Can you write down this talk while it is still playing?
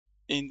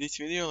In this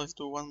video, let's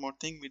do one more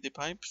thing with the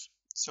pipes.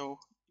 So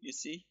you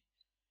see,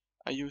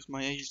 I use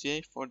my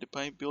HDA for the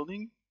pipe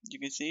building. You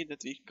can see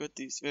that we got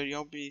this very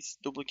obvious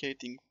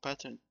duplicating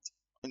pattern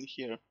on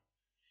here.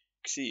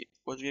 See,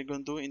 what we are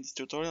going to do in this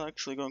tutorial,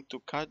 actually going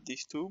to cut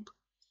this tube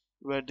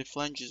where the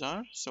flanges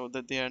are so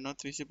that they are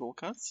not visible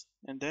cuts,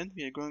 and then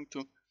we are going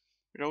to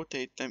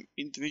rotate them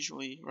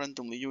individually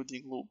randomly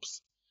using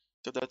loops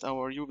so that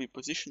our UV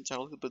positions are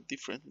a little bit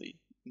differently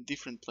in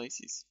different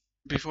places.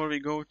 Before we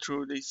go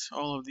through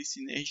all of this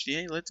in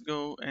HDA, let's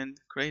go and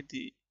create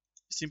the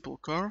simple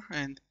core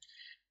and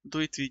do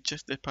it with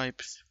just the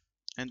pipes,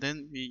 and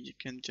then we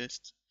can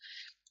just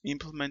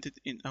implement it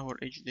in our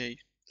HDA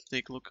to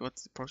take a look at what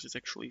the process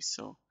actually is.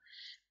 So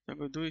what I'm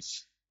going to do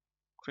is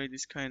create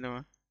this kind of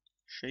a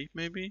shape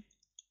maybe.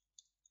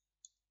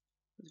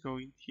 Let's go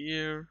in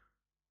here,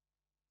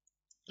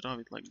 draw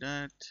it like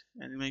that,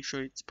 and make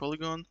sure it's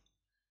polygon.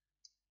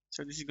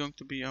 So this is going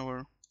to be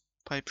our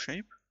pipe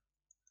shape.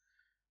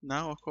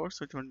 Now, of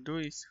course, what we want to do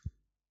is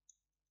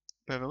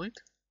bevel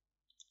it,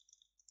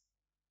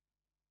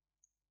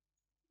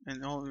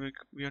 and all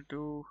we are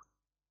do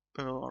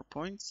bevel our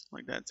points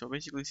like that. So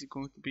basically, this is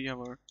going to be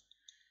our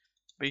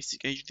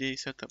basic HDA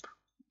setup.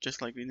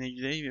 Just like in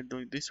HDA, we are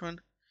doing this one.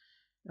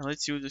 And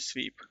let's use a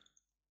sweep.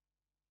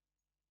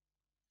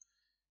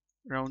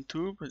 Round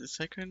tube as a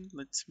second.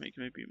 Let's make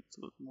maybe a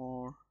little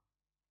more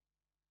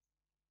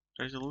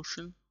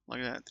resolution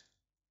like that.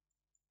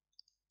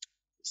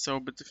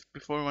 So, but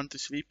before we want to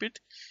sweep it,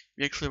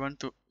 we actually want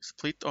to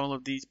split all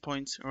of these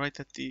points right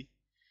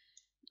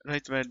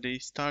where they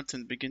start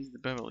and begin the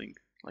beveling,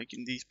 like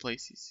in these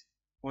places.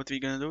 What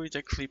we're gonna do is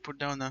actually put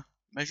down a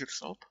measure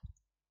slope.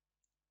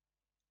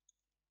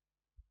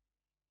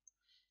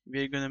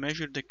 We're gonna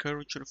measure the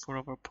curvature for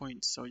our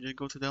points. So just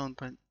go to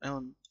the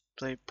element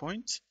play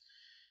points,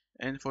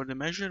 and for the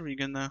measure we're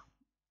gonna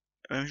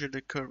measure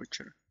the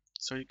curvature.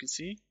 So you can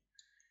see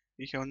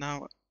we have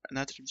now an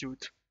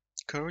attribute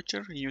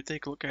curvature. You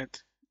take a look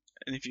at,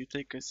 and if you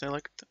take a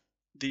select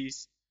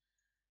these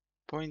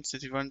points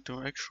that you want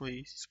to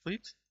actually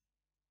split,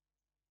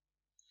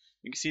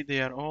 you can see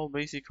they are all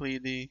basically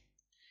the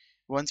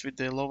ones with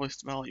the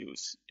lowest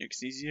values. You can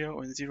see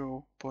 0 and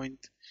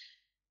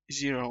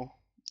 0.0,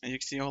 and you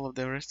can see all of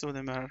the rest of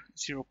them are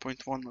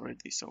 0.1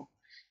 already, so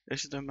the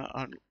rest of them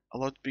are a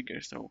lot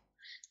bigger. So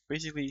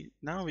basically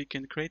now we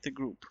can create a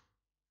group,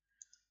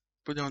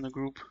 put down a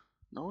group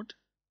node,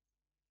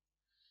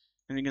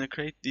 and we're gonna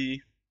create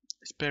the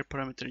spare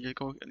parameter. Just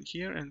go in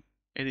here and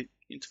edit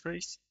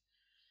interface.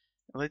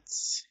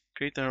 Let's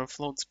create our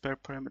float spare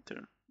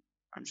parameter.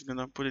 I'm just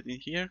gonna put it in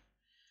here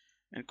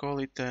and call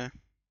it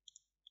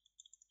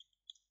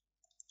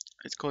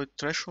let's call it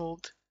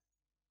threshold,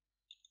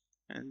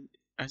 and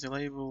as a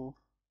label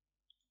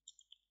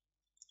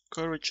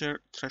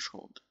curvature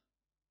threshold.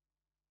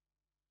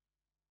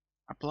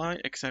 Apply,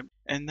 accept,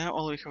 and now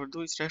all we have to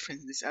do is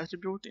reference this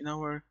attribute in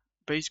our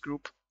base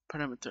group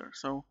parameter.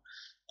 So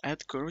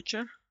add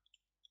curvature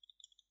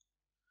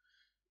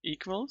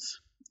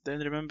equals, then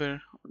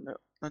remember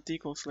not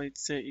equals,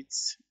 let's say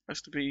it's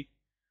has to be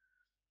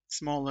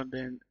smaller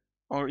than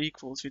or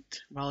equals with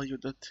value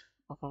that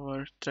of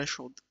our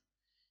threshold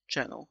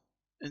channel.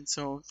 And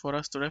so for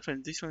us to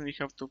reference this one, we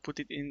have to put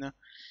it in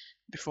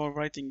before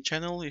writing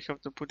channel, we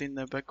have to put in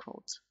the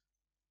backquotes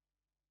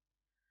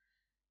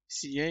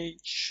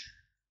ch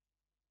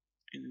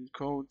in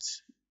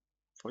quotes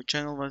for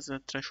channel was a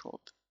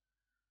threshold.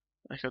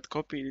 I had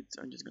copied it,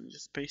 I'm just gonna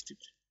paste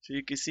it. So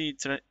you can see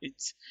it's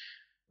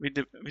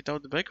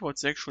without the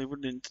backquotes, actually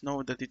wouldn't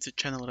know that it's a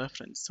channel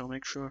reference. So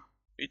make sure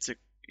it's a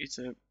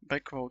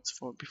backquotes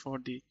for before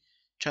the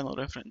channel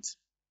reference,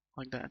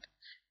 like that.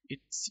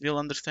 It will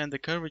understand the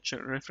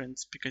curvature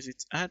reference because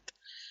it's at,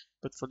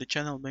 but for the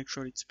channel, make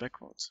sure it's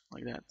backwards,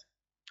 like that.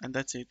 And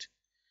that's it.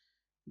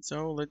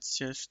 So let's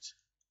just,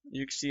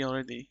 you can see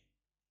already,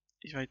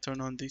 if I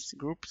turn on these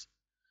groups,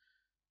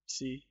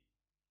 see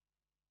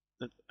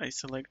that I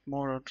select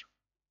more of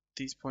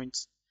these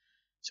points.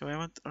 So I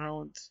want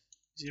around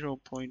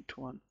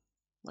 0.1,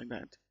 like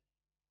that.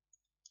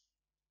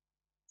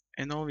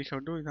 And all we have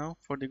to do now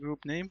for the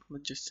group name,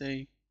 let's just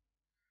say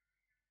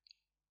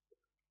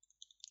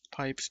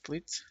pipe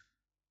splits.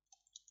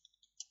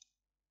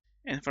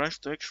 And for us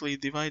to actually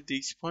divide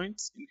these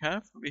points in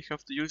half, we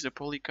have to use a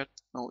polycut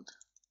node.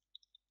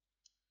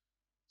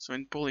 So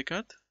in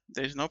polycut,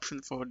 there's an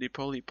option for the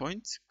poly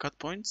points, cut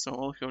points. So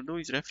all we have to do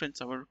is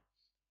reference our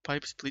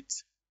pipe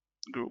splits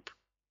group.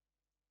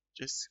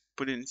 Just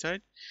put it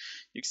inside.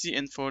 You can see,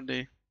 and for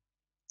the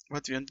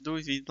what we want to do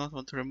is we don't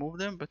want to remove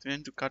them, but we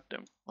want to cut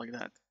them like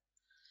that.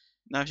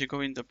 Now if you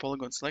go in the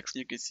polygon selection,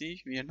 you can see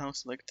we are now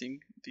selecting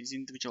these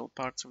individual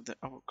parts of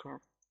our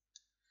curve.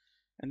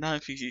 And now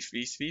if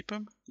we sweep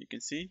them, you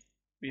can see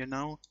we are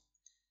now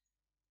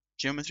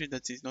geometry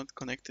that is not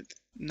connected.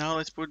 Now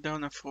let's put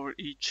down a for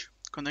each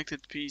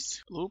connected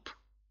piece loop.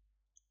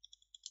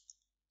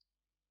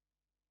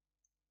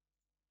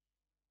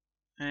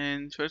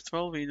 And first of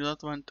all, we do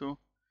not want to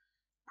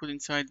put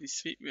inside this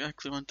sweep, we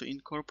actually want to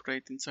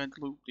incorporate inside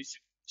the loop this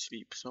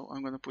sweep. So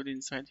I'm going to put it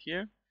inside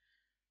here.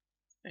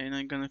 and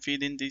I'm gonna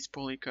feed in this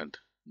polycad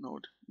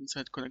node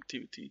inside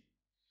connectivity.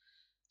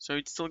 So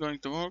it's still going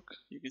to work.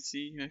 You can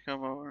see we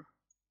have our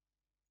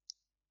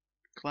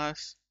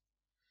class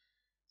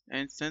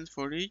and stand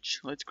for each.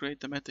 Let's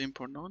create a meta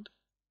import node.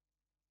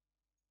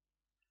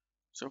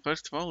 So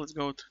first of all, let's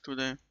go to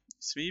the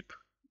sweep.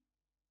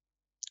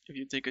 If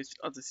you take it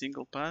as a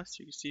single pass,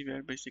 you can see we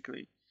are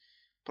basically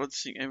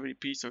processing every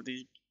piece of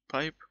the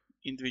pipe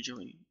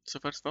individually. So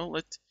first of all,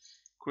 let's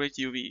create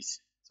UVs.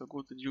 So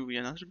go to UV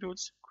and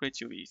attributes, create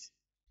UVs.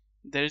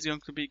 There is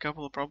going to be a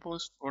couple of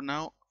problems for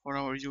now for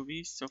our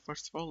UVs. So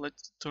first of all,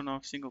 let's turn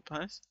off single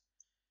pass.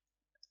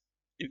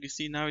 You can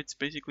see now it's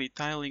basically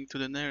tiling to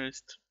the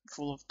nearest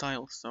full of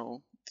tiles.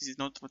 So this is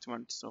not what we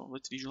want. So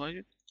let's visualize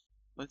it.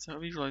 Let's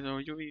visualize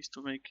our UVs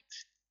to make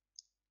it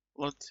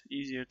a lot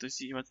easier to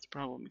see what the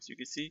problem is. You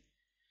can see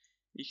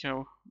we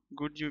have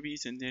good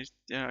UVs and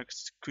there are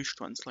squished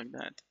ones like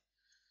that.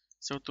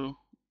 So to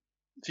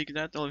fix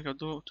that, all we have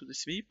to do to the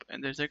sweep,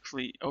 and there's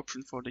actually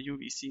option for the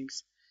UV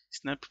seams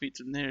snap fit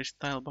to the nearest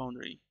tile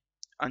boundary.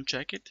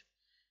 Uncheck it.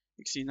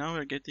 You see now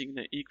we're getting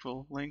the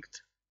equal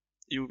length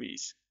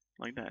UVs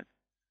like that.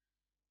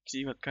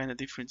 See what kind of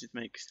difference it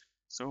makes.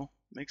 So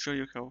make sure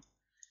you have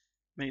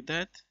made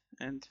that,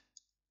 and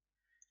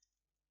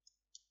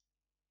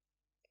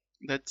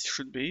that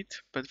should be it.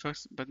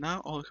 But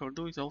now all we have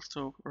to do is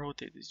also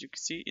rotate. As you can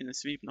see in the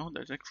sweep node,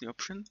 there's actually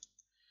option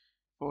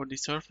for the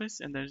surface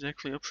and there's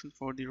actually option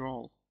for the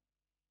roll.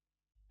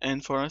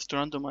 And for us to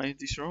randomize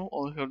this row,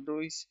 all we have to do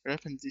is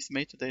reference this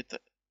metadata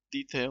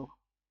detail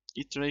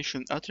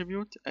iteration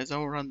attribute as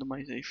our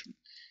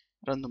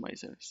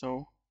randomizer.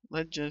 So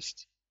let's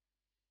just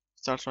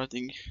start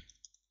writing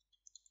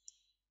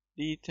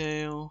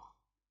detail.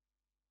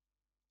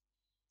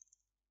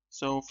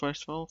 So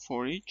first of all,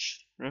 for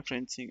each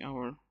referencing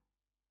our,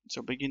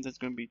 so begin that's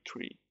going to be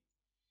 3.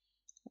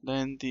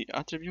 Then the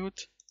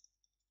attribute,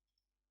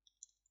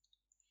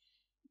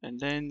 and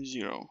then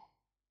 0.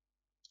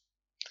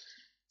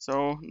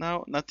 So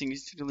now nothing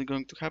is really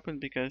going to happen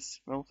because,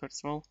 well,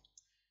 first of all,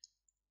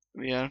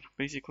 we are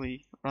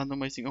basically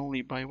randomizing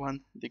only by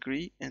 1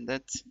 degree, and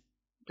that's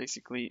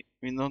basically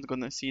we're not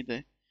gonna see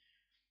the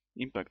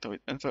impact of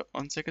it. And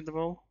on second of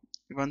all,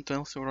 we want to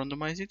also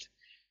randomize it.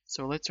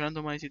 So let's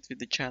randomize it with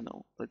the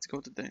channel. Let's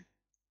go to the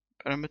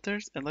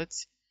parameters and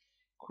let's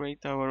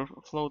create our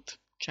float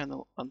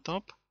channel on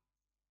top.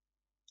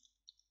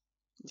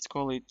 Let's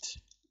call it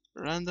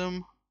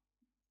random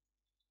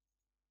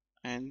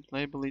and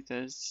label it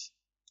as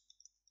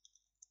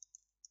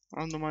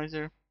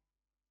randomizer.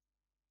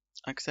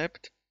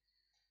 Accept.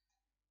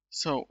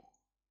 So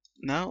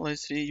now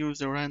let's reuse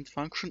the rand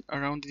function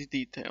around the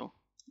detail.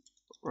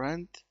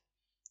 Rand,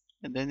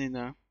 and then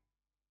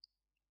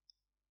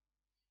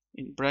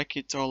in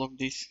brackets all of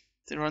this.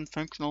 The rand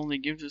function only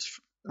gives us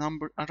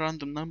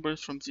random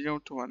numbers from 0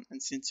 to 1,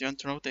 and since you want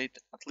to rotate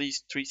at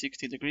least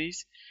 360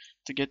 degrees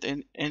to get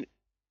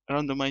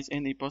randomize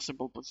any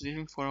possible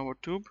position for our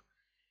tube,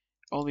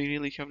 all we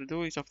really have to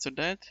do is after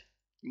that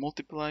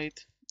multiply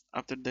it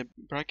after the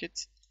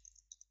brackets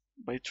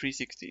by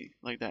 360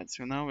 like that.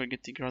 So now we're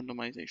getting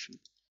randomization.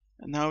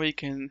 And now we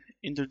can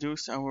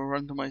introduce our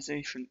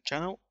randomization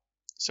channel.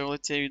 So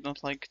let's say you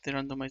don't like the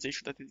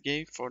randomization that it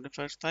gave for the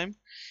first time.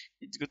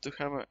 It's good to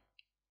have a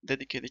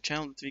dedicated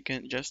channel that we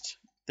can just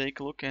take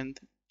a look and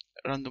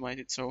randomize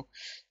it. So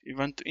we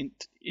want to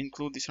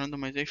include this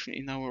randomization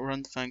in our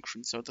rand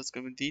function. So that's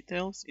going to be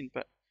details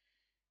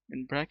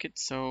in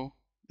brackets. So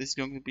this is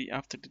going to be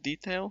after the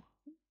detail.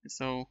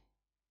 So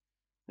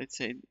let's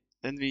say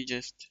then we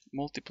just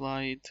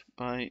multiply it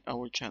by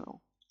our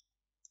channel.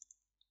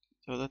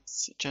 So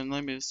that's channel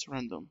name is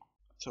random.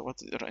 So what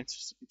it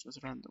was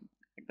random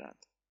like that.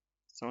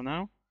 So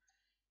now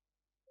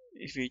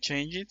if we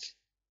change it,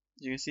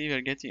 you can see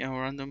we're getting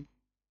our random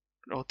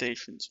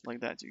rotations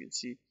like that. You can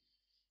see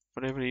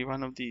for every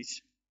one of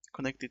these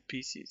connected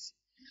pieces.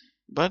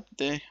 But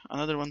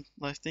another one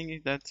last thing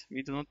is that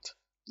we do not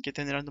get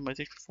any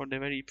randomization for the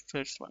very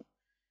first one,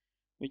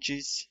 which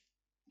is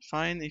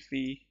fine if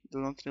we do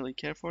not really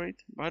care for it,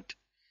 but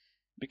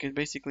because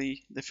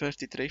basically the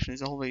first iteration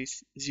is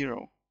always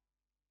 0.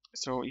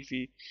 So if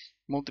we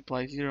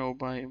multiply 0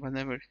 by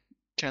whenever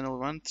channel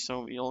wants,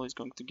 so we're always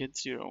going to get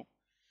 0.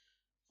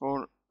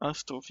 For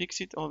us to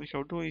fix it, all we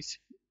have to do is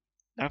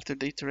after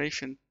the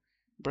iteration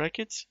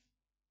brackets,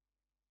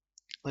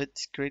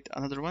 let's create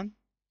another one.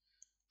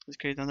 Let's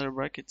create another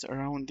brackets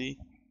around the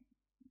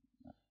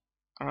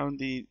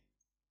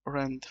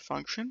rand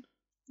function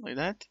like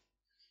that.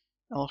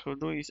 All we have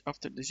to do is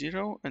after the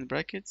 0 and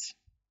brackets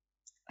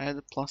add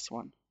a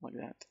 +1 like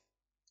that.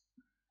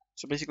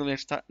 So basically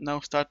we're now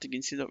starting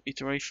instead of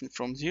iteration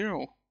from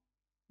 0,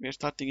 we are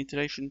starting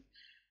iteration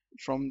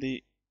from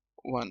the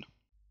 1.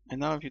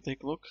 And now if you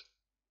take a look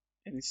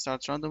and it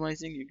starts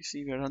randomizing, you can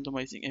see we are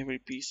randomizing every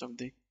piece of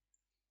the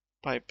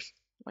pipe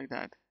like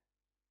that.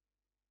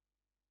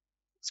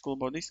 It's cool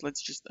about this.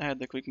 Let's just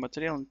add a quick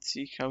material and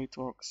see how it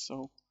works.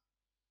 So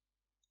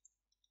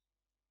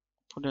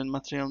put in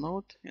material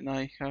node, and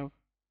I have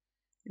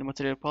in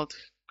material palette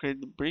create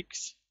the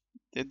bricks,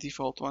 the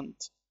default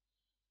ones.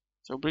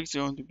 So bricks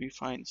is going to be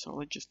fine. So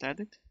let's just add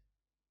it.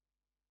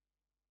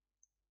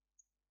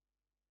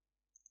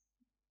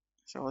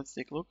 So let's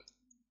take a look.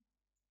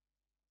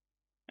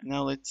 And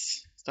now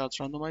let's start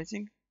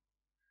randomizing.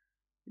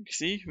 You can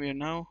see we are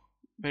now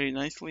very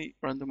nicely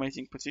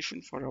randomizing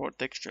position for our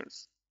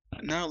textures.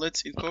 Now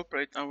let's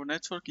incorporate our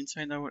network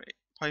inside our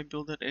pipe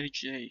builder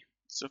RGA.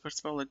 So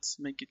first of all, let's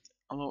make it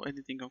allow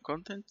editing of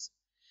content.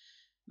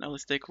 Now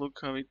let's take a look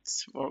how it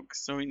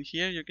works. So in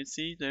here you can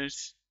see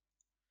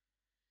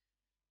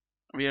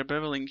we are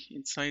beveling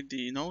inside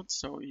the node,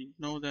 so we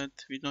know that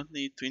we don't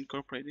need to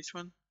incorporate this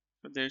one.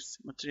 But there's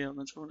material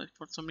not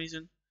for some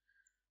reason.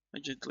 I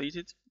just delete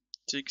it.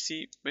 So you can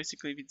see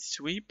basically with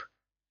sweep,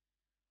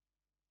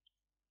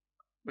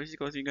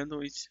 basically what we're gonna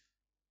do is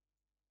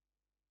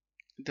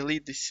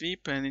delete the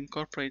sweep and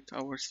incorporate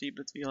our sweep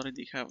that we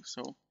already have.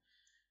 So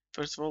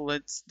first of all,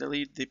 let's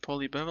delete the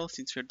poly bevel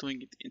since we're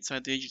doing it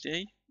inside the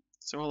HDA.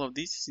 So all of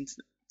this since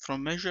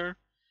from measure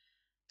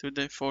to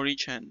the for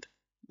each end,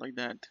 like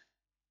that.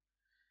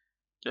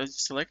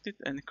 Just select it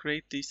and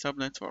create the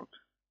subnetwork,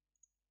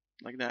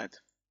 like that.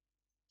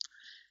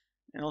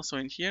 And also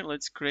in here,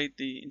 let's create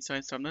the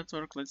inside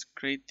subnetwork, let's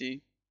create the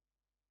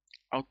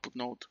output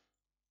node,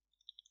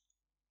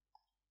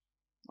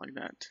 like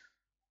that.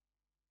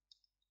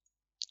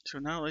 So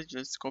now let's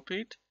just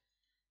copy it,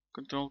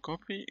 control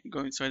copy,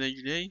 go inside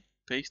HDA,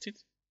 paste it.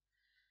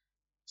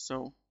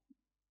 So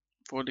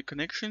for the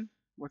connection,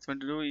 what we're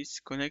going to do is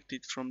connect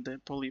it from the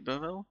poly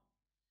bevel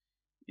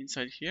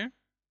inside here.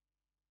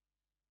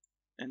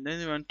 And then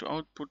we want to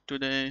output to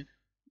the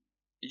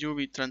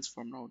UV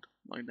transform node,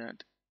 like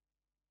that.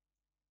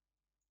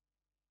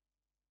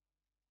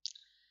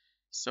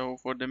 So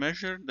for the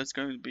measure, that's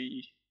going to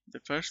be the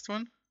first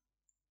one.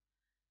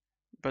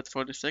 But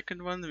for the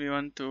second one, we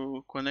want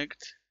to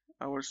connect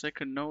our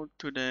second node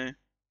to the,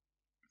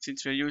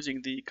 since we're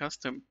using the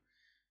custom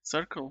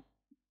circle,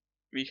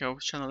 we have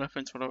channel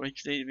reference for our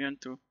HDA, we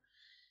want to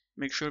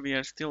make sure we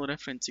are still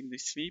referencing the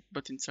sweep,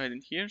 but inside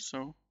in here.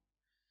 So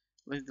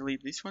let's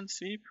delete this one,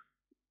 sweep.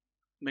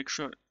 Make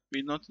sure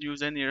we not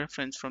use any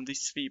reference from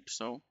this sweep,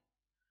 so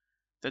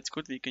that's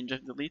good, we can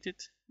just delete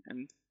it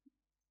and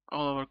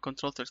all our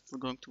controls are still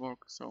going to work.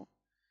 So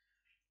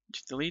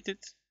just delete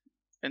it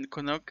and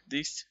connect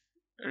this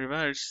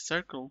reverse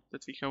circle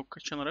that we have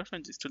channel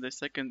references to the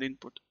second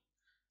input,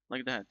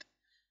 like that.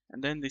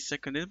 And then the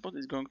second input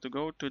is going to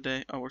go to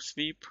the our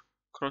sweep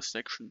cross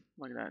section,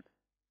 like that.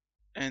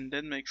 And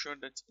then make sure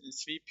that in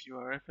sweep you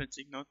are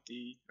referencing not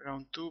the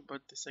round 2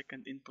 but the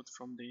second input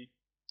from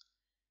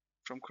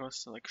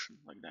cross selection,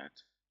 like that.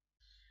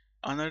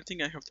 Another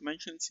thing I have to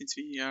mention, since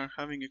we are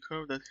having a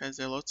curve that has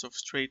a lots of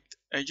straight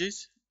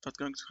edges, what's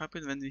going to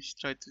happen when we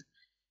try to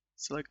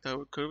select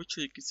our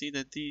curvature, you can see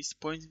that these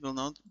points will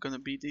not gonna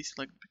be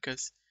deselected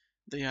because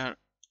they are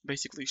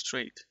basically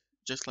straight,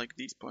 just like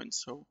these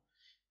points, so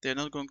they're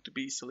not going to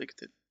be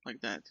selected like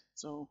that.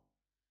 So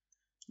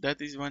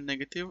that is one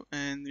negative,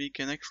 and we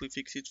can actually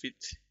fix it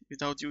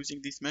without using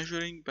this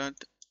measuring, but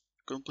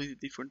completely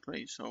different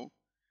way. So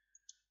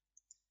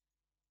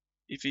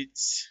if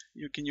it's,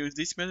 you can use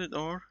this method,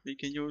 or we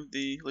can use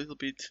the little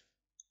bit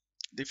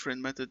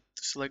different method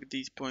to select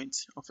these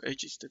points of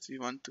edges that we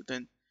want to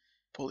then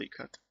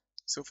polycut.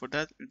 So for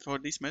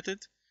this method,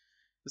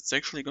 it's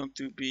actually going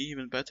to be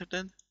even better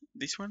than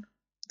this one,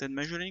 than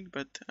measuring,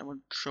 but I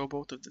want to show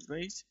both of the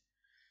ways.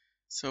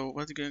 So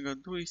what we're going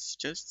to do is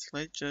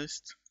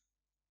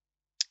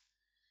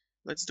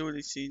let's do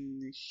this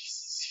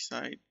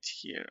inside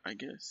here, I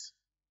guess.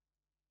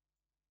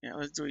 Yeah,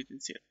 let's do it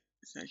inside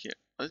here.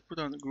 Let's put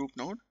on the group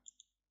node.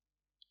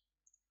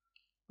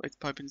 Let's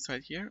pipe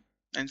inside here.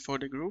 And for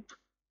the group,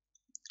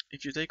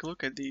 if you take a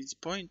look at these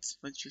points,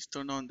 let's just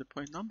turn on the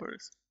point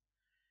numbers.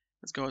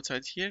 Let's go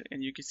outside here,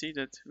 and you can see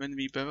that when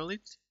we bevel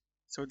it,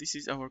 so this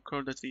is our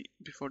curve that we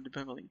before the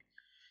beveling.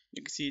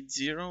 You can see it's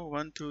 0,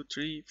 1, 2,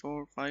 3,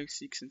 4, 5,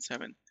 6, and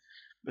 7.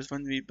 But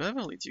when we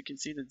bevel it, you can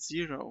see that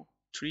 0,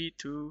 3,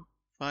 2,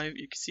 5,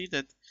 you can see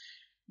that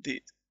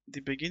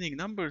the beginning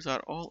numbers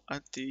are all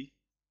at the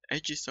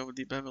edges of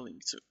the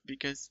beveling, so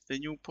because the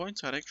new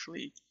points are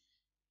actually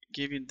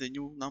giving the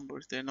new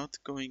numbers, they're not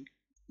going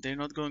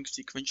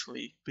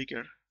sequentially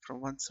bigger from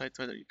one side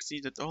to the other. You can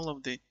see that all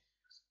of the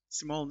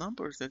small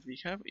numbers that we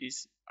have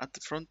is at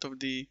the front of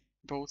the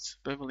both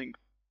beveling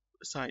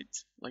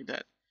sides, like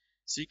that.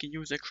 So you can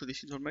use actually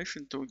this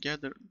information to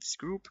gather this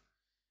group,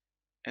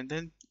 and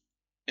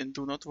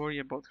do not worry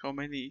about how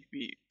many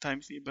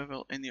times we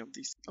bevel any of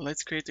these.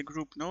 Let's create a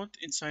group node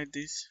inside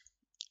this.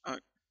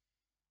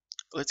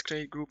 Let's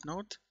create group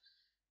node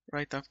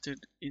right after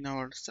in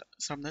our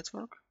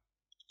subnetwork.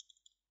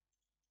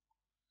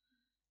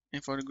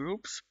 And for the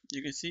groups,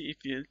 you can see if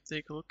you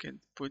take a look and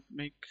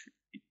make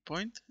it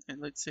point, and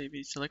let's say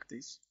we select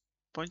this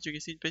point, you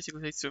can see it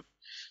basically says to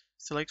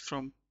select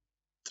from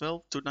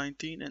 12 to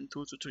 19 and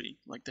 2 to 3,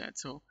 like that.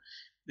 So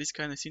this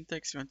kind of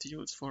syntax we want to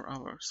use for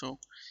our, so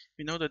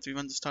we know that we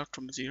want to start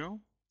from 0,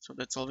 so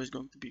that's always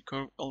going to be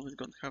curve, always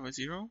going to have a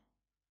 0.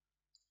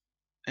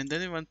 And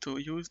then we want to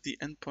use the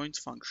endpoints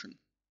function.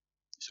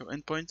 So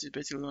endpoints is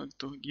basically going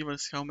to give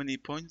us how many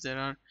points there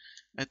are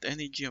at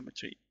any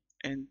geometry.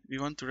 And we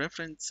want to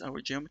reference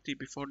our geometry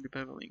before the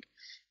beveling,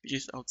 which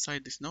is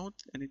outside this node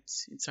and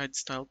it's inside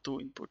style 2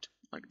 input,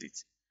 like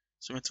this.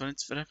 So let's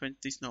reference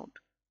this node.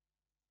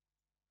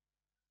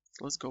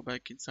 So let's go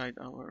back inside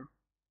our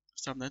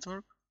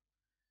subnetwork,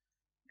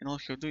 and all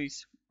you do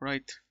is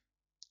write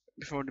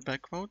before the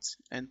backvotes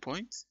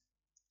endpoints,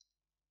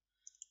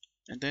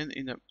 and then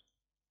in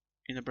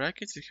the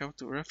brackets we have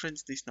to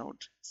reference this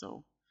node.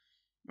 So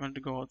we want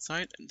to go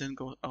outside and then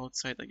go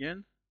outside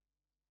again,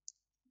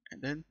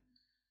 and then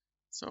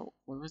so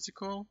what was it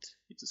called?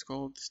 It is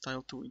called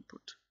style 2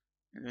 input,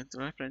 and we have to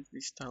reference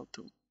this style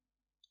 2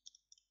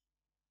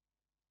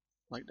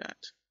 like that.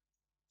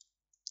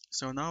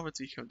 So now what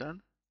we have done,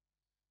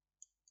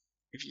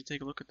 if you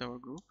take a look at our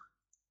group,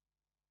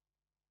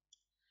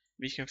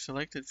 we have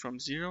selected from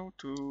 0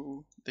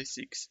 to the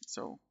 6.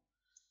 So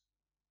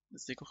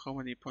let's take a look how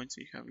many points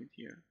we have in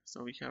here.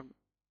 So we have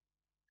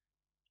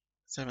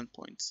 7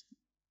 points.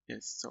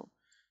 Yes, so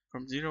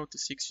from 0 to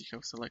 6 we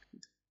have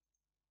selected.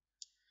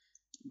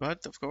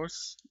 But of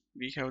course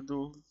we have to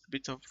do a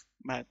bit of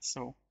math.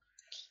 So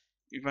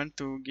we want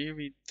to give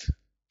it,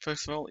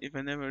 first of all,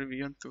 whenever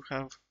we want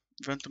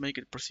to make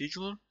it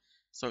procedural.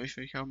 So if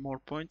we have more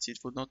points, it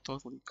would not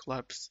totally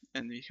collapse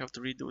and we have to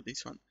redo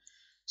this one.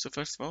 So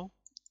first of all,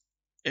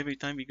 every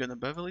time we're gonna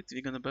bevel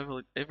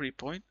it every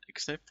point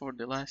except for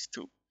the last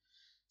 2.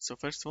 So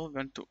first of all, we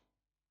want to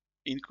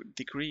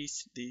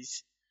decrease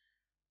these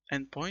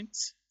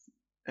endpoints.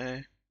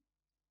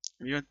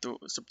 We want to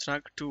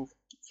subtract 2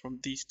 from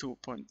these 2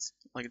 points,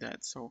 like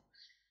that. So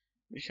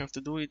we have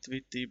to do it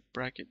with the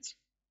brackets.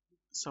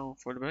 So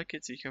for the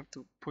brackets, we have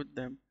to put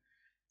them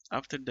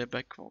after the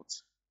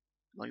backvotes,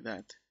 like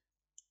that,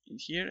 in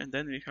here, and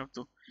then we have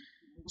to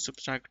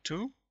subtract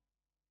 2,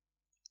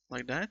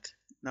 like that.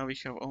 Now we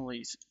have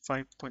only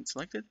 5 points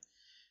selected,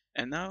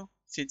 and now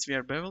since we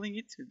are beveling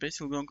it, it's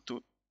basically going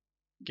to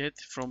get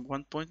from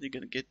 1 point, we're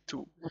gonna get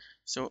 2.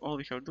 So all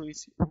we have to do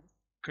is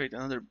create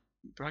another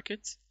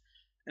bracket,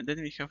 and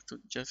then we have to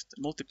just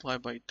multiply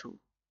by 2,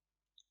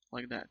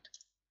 like that.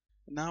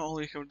 Now all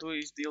we have to do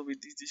is deal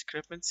with this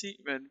discrepancy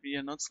where we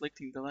are not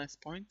selecting the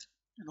last point,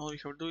 and all we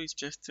have to do is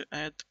just to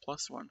add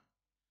 +1.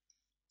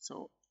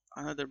 So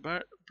another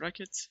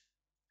bracket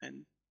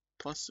and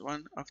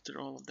 +1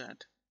 after all of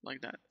that, like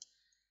that.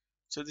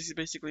 So this is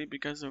basically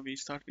because we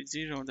start with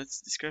 0,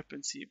 that's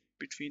discrepancy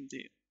between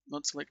the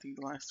not selecting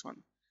the last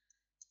one.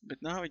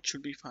 But now it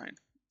should be fine.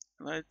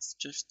 Let's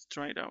just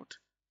try it out.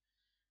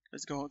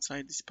 Let's go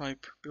outside this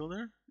pipe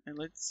builder and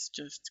let's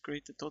just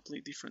create a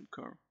totally different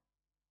curve.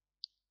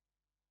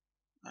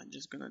 I'm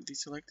just gonna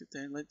deselect it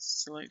and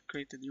let's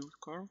create a new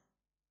curve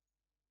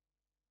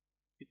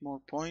with more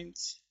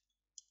points,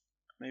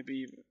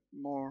 maybe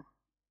more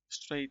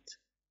straight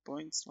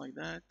points, like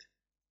that.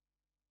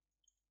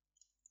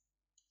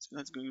 So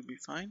that's going to be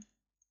fine.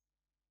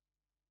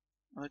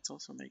 Let's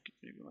also make it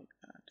maybe like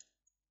that.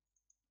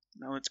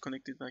 Now let's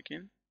connect it back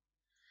in.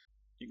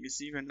 You can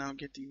see we're now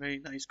getting very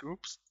nice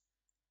groups.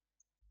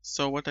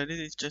 So what I did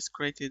is just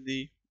created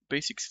the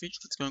basic switch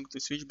that's going to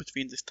switch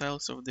between the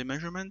styles of the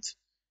measurements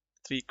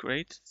that we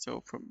create.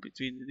 So from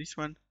between this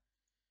one,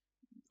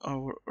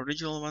 our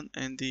original one,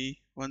 and the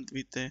one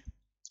with the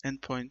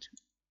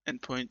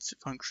endpoints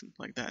function,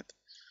 like that.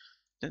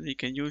 Then we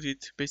can use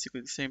it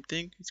basically the same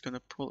thing. It's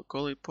gonna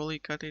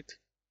polycut it.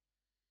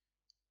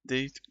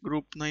 The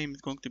group name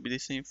is going to be the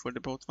same for the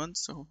both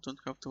ones, so don't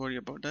have to worry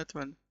about that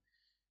one.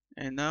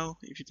 And now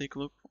if you take a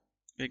look,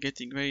 we're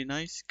getting very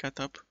nice cut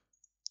up.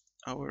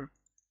 Our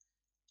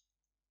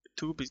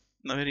tube is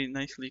very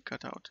nicely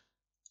cut out.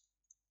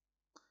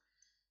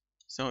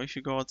 So if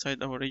you go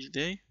outside our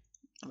HDA,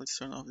 let's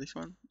turn off this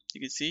one.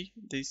 You can see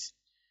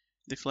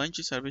the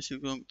flanges are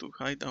basically going to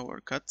hide our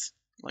cuts,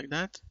 like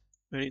that,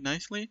 very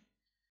nicely.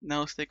 Now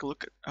let's take a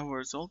look at our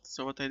result.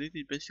 So what I did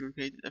is basically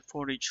created a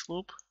foreach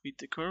loop with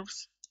the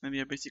curves, and we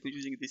are basically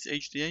using this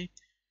HDA.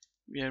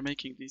 We are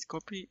making this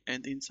copy,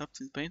 and in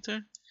Substance Painter,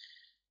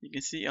 you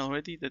can see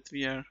already that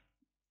we are,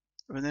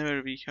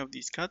 whenever we have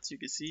these cuts, you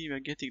can see we are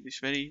getting this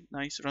very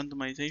nice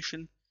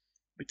randomization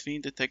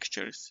between the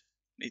textures.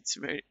 It's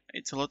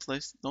a lot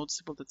less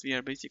noticeable that we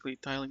are basically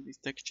tiling this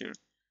texture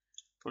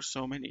for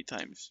so many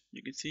times.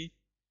 You can see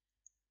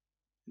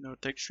our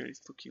texture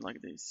is looking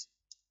like this.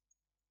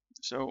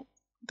 So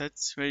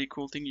that's very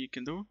cool thing you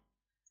can do.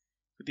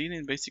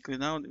 Houdini, basically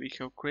now that we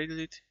have created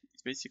it,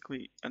 it's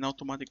basically an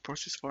automatic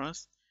process for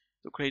us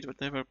to create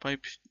whatever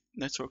pipe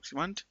networks we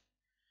want.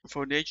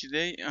 For the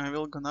HDA, I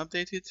will gonna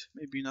update it,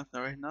 maybe not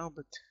right now,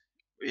 but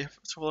if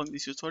following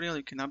this tutorial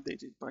you can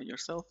update it by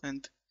yourself,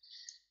 and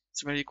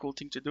it's a very cool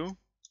thing to do.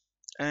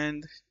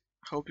 And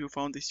hope you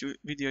found this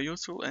video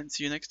useful, and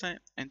see you next time,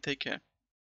 and take care.